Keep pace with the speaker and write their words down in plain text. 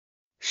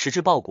矢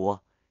志报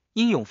国，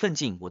英勇奋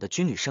进我的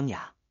军旅生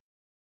涯。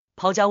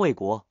抛家为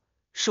国，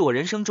是我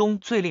人生中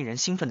最令人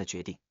兴奋的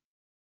决定。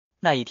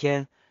那一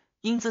天，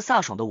英姿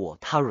飒爽的我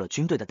踏入了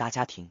军队的大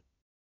家庭，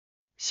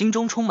心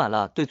中充满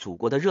了对祖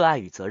国的热爱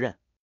与责任。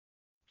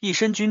一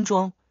身军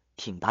装，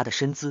挺拔的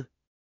身姿，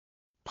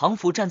彷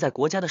彿站在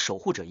国家的守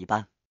护者一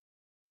般。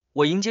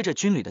我迎接着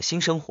军旅的新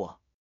生活。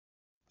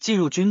进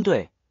入军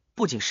队，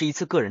不仅是一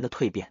次个人的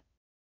蜕变，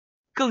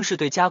更是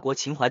对家国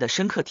情怀的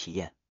深刻体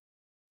验。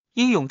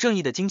英勇正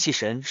义的精气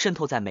神渗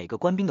透在每个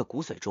官兵的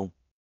骨髓中，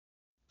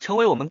成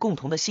为我们共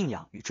同的信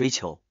仰与追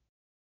求。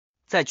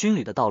在军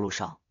旅的道路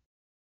上，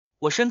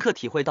我深刻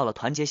体会到了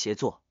团结协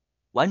作、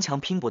顽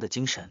强拼搏的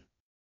精神，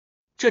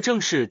这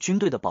正是军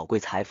队的宝贵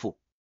财富。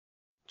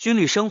军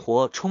旅生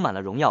活充满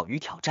了荣耀与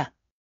挑战，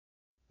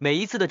每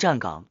一次的站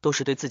岗都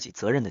是对自己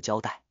责任的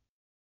交代。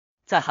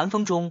在寒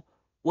风中，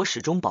我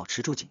始终保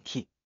持住警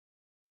惕，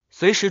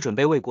随时准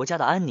备为国家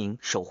的安宁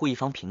守护一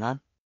方平安。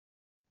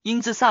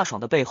英姿飒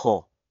爽的背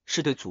后，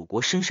是对祖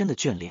国深深的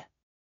眷恋，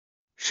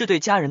是对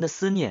家人的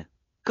思念，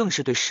更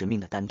是对使命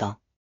的担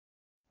当。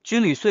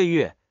军旅岁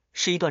月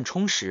是一段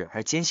充实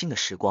而艰辛的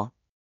时光，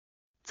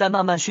在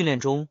漫漫训练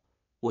中，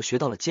我学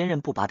到了坚韧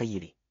不拔的毅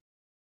力，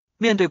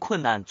面对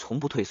困难从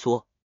不退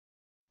缩。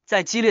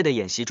在激烈的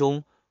演习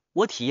中，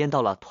我体验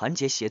到了团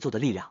结协作的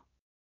力量，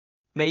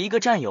每一个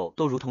战友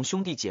都如同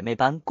兄弟姐妹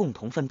般共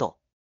同奋斗。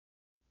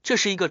这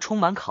是一个充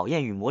满考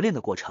验与磨练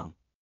的过程，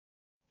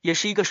也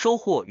是一个收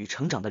获与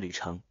成长的旅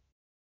程。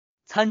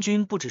参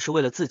军不只是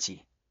为了自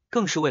己，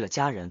更是为了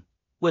家人，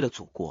为了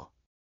祖国。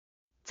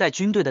在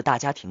军队的大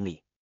家庭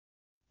里，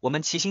我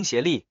们齐心协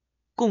力，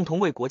共同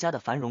为国家的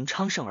繁荣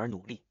昌盛而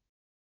努力。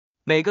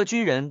每个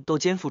军人都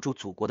肩负住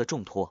祖国的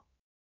重托，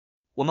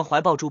我们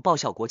怀抱住报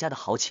效国家的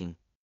豪情，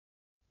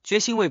决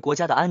心为国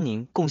家的安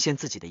宁贡献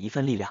自己的一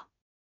份力量。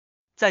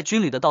在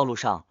军旅的道路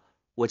上，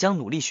我将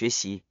努力学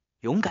习，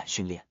勇敢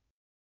训练，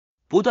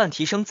不断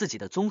提升自己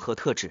的综合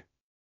特质，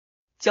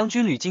将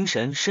军旅精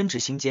神深植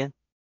心间，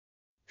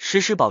时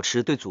时保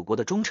持对祖国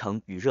的忠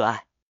诚与热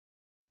爱。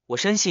我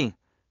深信，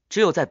只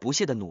有在不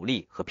懈的努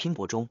力和拼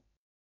搏中，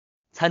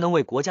才能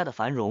为国家的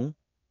繁荣、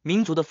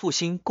民族的复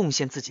兴贡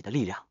献自己的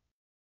力量。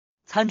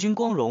参军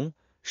光荣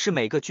是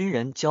每个军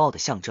人骄傲的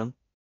象征。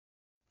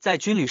在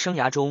军旅生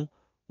涯中，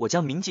我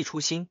将铭记初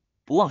心，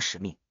不忘使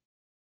命，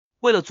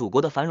为了祖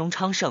国的繁荣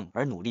昌盛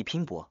而努力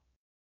拼搏，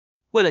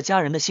为了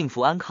家人的幸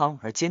福安康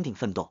而坚定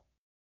奋斗。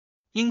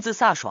英姿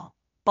飒爽，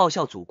报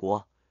效祖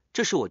国，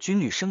这是我军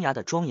旅生涯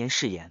的庄严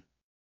誓言。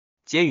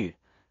结语：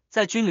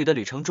在军旅的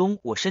旅程中，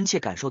我深切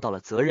感受到了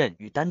责任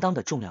与担当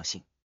的重要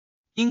性。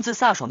英姿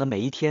飒爽的每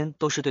一天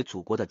都是对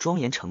祖国的庄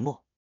严承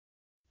诺，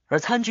而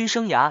参军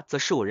生涯则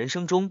是我人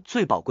生中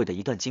最宝贵的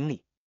一段经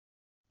历。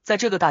在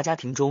这个大家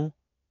庭中，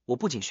我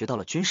不仅学到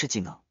了军事技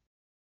能，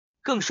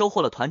更收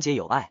获了团结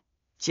友爱、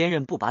坚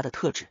韧不拔的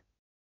特质。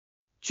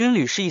军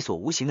旅是一所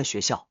无形的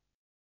学校，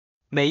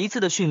每一次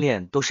的训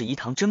练都是一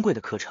堂珍贵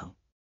的课程。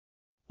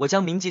我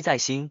将铭记在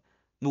心，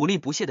努力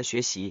不懈的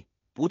学习，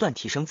不断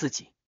提升自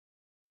己，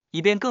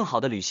以便更好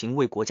的履行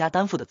为国家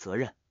担负的责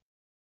任。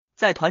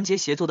在团结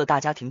协作的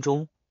大家庭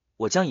中，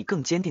我将以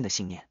更坚定的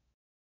信念、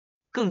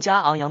更加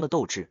昂扬的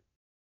斗志，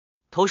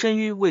投身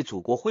于为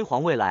祖国辉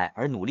煌未来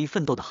而努力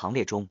奋斗的行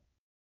列中。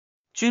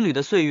军旅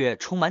的岁月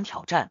充满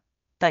挑战，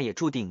但也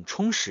注定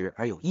充实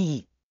而有意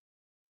义。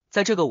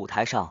在这个舞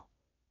台上，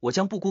我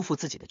将不辜负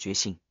自己的决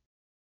心，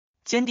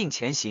坚定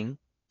前行，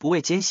不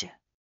畏艰险。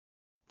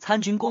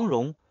参军光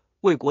荣，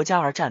为国家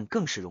而战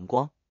更是荣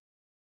光。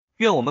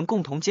愿我们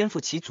共同肩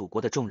负起祖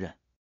国的重任，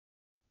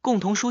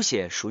共同书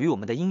写属于我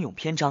们的英勇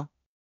篇章。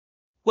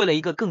为了一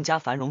个更加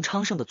繁荣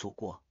昌盛的祖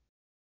国，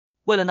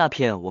为了那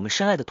片我们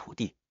深爱的土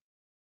地，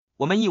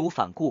我们义无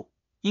反顾，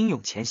英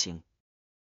勇前行。